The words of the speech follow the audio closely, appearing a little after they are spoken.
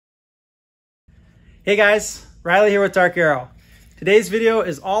Hey guys, Riley here with DarkAero. Today's video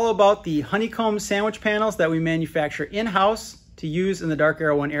is all about the Honeycomb sandwich panels that we manufacture in-house to use in the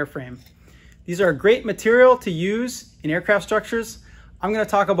DarkAero 1 airframe. These are a great material to use in aircraft structures. I'm going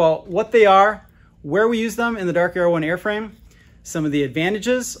to talk about what they are, where we use them in the DarkAero 1 airframe, some of the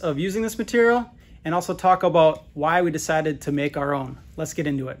advantages of using this material, and also talk about why we decided to make our own. Let's get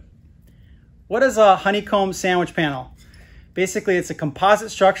into it. What is a honeycomb sandwich panel? Basically, it's a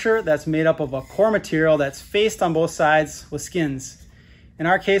composite structure that's made up of a core material that's faced on both sides with skins. In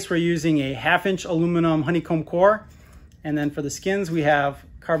our case, we're using a 1/2-inch aluminum honeycomb core, and then for the skins, we have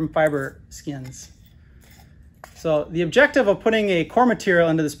carbon fiber skins. So the objective of putting a core material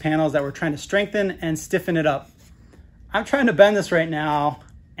into this panel is that we're trying to strengthen and stiffen it up. I'm trying to bend this right now,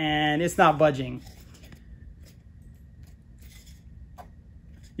 and it's not budging.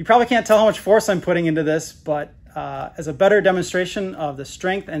 You probably can't tell how much force I'm putting into this, but as a better demonstration of the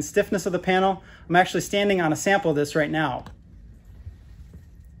strength and stiffness of the panel, I'm actually standing on a sample of this right now.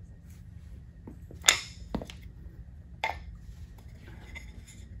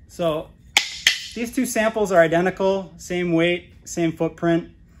 So these two samples are identical, same weight, same footprint.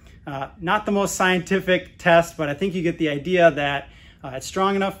 Not the most scientific test, but I think you get the idea that it's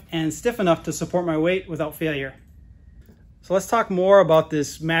strong enough and stiff enough to support my weight without failure. So let's talk more about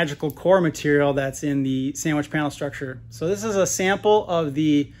this magical core material that's in the sandwich panel structure. So this is a sample of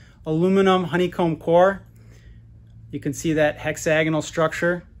the aluminum honeycomb core. You can see that hexagonal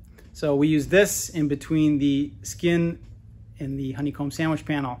structure. So we use this in between the skin and the honeycomb sandwich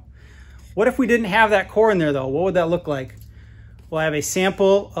panel. What if we didn't have that core in there though? What would that look like? Well, I have a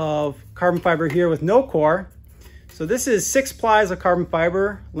sample of carbon fiber here with no core. So this is 6 plies of carbon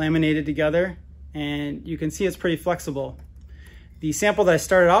fiber laminated together, and you can see it's pretty flexible. The sample that I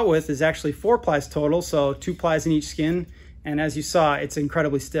started out with is actually 4 plies total, so 2 plies in each skin, and as you saw, it's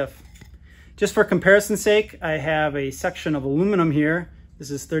incredibly stiff. Just for comparison's sake, I have a section of aluminum here.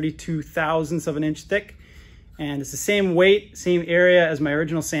 This is 32 thousandths of an inch thick, and it's the same weight, same area as my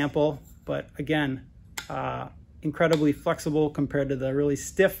original sample, but again, incredibly flexible compared to the really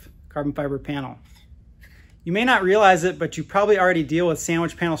stiff carbon fiber panel. You may not realize it, but you probably already deal with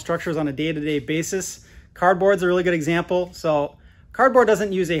sandwich panel structures on a day-to-day basis. Cardboard's a really good example. So cardboard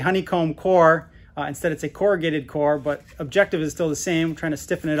doesn't use a honeycomb core. Instead, it's a corrugated core, but objective is still the same, trying to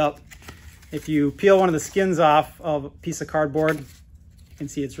stiffen it up. If you peel one of the skins off of a piece of cardboard, you can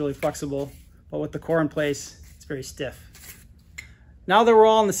see it's really flexible, but with the core in place, it's very stiff. Now that we're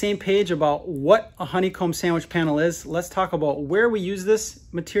all on the same page about what a honeycomb sandwich panel is, let's talk about where we use this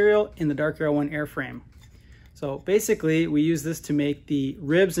material in the DarkAero 1 airframe. So basically, we use this to make the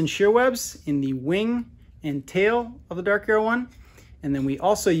ribs and shear webs in the wing and tail of the DarkAero 1. And then we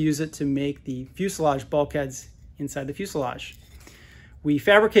also use it to make the fuselage bulkheads inside the fuselage. We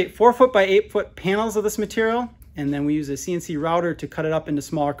fabricate 4-foot by 8-foot panels of this material, and then we use a CNC router to cut it up into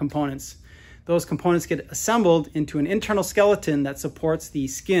smaller components. Those components get assembled into an internal skeleton that supports the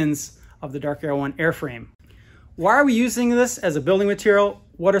skins of the DarkAero 1 airframe. Why are we using this as a building material?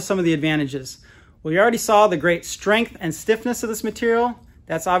 What are some of the advantages? Well, you already saw the great strength and stiffness of this material.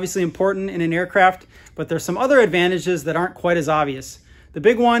 That's obviously important in an aircraft, but there's some other advantages that aren't quite as obvious. The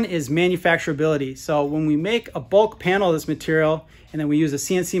big one is manufacturability. So when we make a bulk panel of this material and then we use a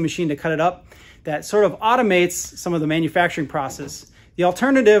CNC machine to cut it up, that sort of automates some of the manufacturing process. The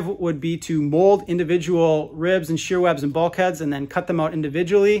alternative would be to mold individual ribs and shear webs and bulkheads and then cut them out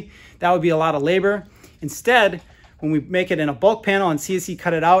individually. That would be a lot of labor. Instead, when we make it in a bulk panel and CNC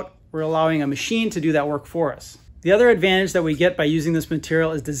cut it out, we're allowing a machine to do that work for us. The other advantage that we get by using this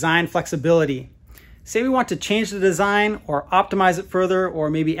material is design flexibility. Say we want to change the design or optimize it further,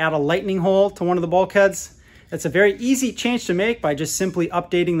 or maybe add a lightning hole to one of the bulkheads. That's a very easy change to make by just simply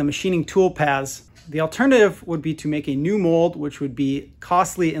updating the machining tool paths. The alternative would be to make a new mold, which would be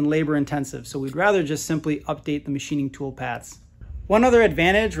costly and labor intensive. So we'd rather just simply update the machining tool paths. One other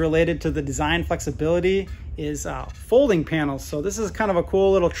advantage related to the design flexibility is folding panels. So this is kind of a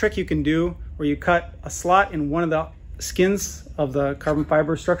cool little trick you can do where you cut a slot in one of the skins of the carbon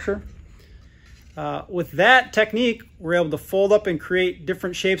fiber structure. With that technique, we're able to fold up and create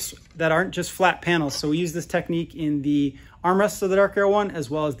different shapes that aren't just flat panels. So we use this technique in the armrests of the DarkAero 1, as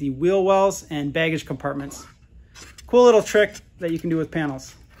well as the wheel wells and baggage compartments. Cool little trick that you can do with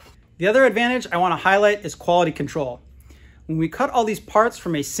panels. The other advantage I want to highlight is quality control. When we cut all these parts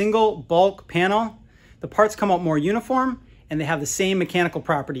from a single bulk panel, the parts come out more uniform and they have the same mechanical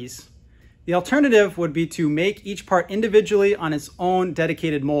properties. The alternative would be to make each part individually on its own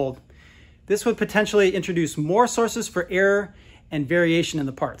dedicated mold. This would potentially introduce more sources for error and variation in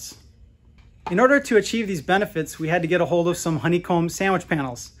the parts. In order to achieve these benefits, we had to get a hold of some honeycomb sandwich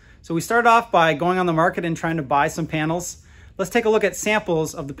panels. So we started off by going on the market and trying to buy some panels. Let's take a look at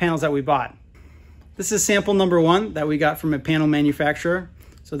samples of the panels that we bought. This is sample number 1 that we got from a panel manufacturer.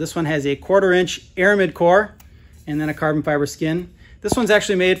 So this one has a 1/4 inch aramid core and then a carbon fiber skin. This one's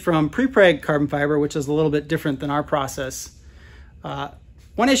actually made from pre-preg carbon fiber, which is a little bit different than our process.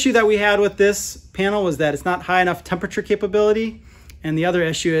 One issue that we had with this panel was that it's not high enough temperature capability. And the other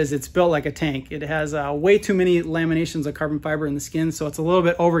issue is it's built like a tank. It has way too many laminations of carbon fiber in the skin, so it's a little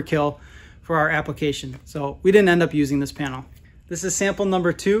bit overkill for our application. So we didn't end up using this panel. This is sample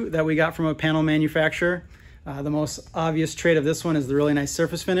number 2 that we got from a panel manufacturer. The most obvious trait of this one is the really nice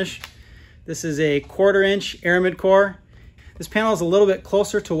surface finish. This is a 1/4 inch aramid core. This panel is a little bit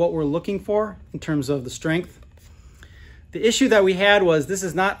closer to what we're looking for in terms of the strength. The issue that we had was this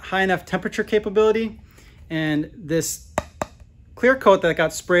is not high enough temperature capability, and this clear coat that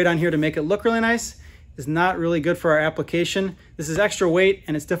got sprayed on here to make it look really nice is not really good for our application. This is extra weight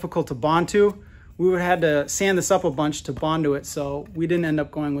and it's difficult to bond to. We would have had to sand this up a bunch to bond to it, so we didn't end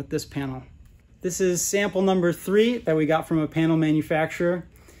up going with this panel. This is sample number 3 that we got from a panel manufacturer.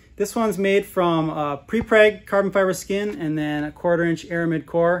 This one's made from pre-preg carbon fiber skin and then a 1/4 inch aramid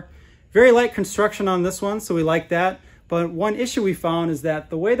core. Very light construction on this one, so we like that. But one issue we found is that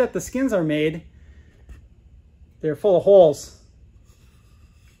the way that the skins are made, they're full of holes.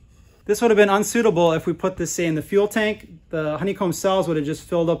 This would have been unsuitable if we put this, say, in the fuel tank. The honeycomb cells would have just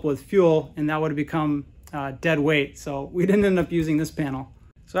filled up with fuel and that would have become dead weight. So we didn't end up using this panel.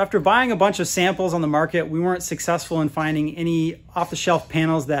 So after buying a bunch of samples on the market, we weren't successful in finding any off-the-shelf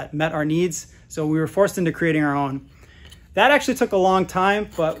panels that met our needs. So we were forced into creating our own. That actually took a long time,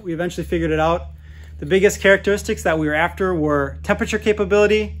 but we eventually figured it out. The biggest characteristics that we were after were temperature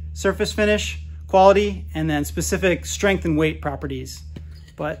capability, surface finish, quality, and then specific strength and weight properties.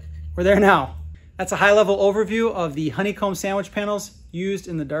 But we're there now. That's a high-level overview of the honeycomb sandwich panels used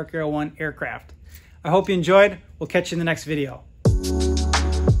in the DarkAero 1 aircraft. I hope you enjoyed. We'll catch you in the next video.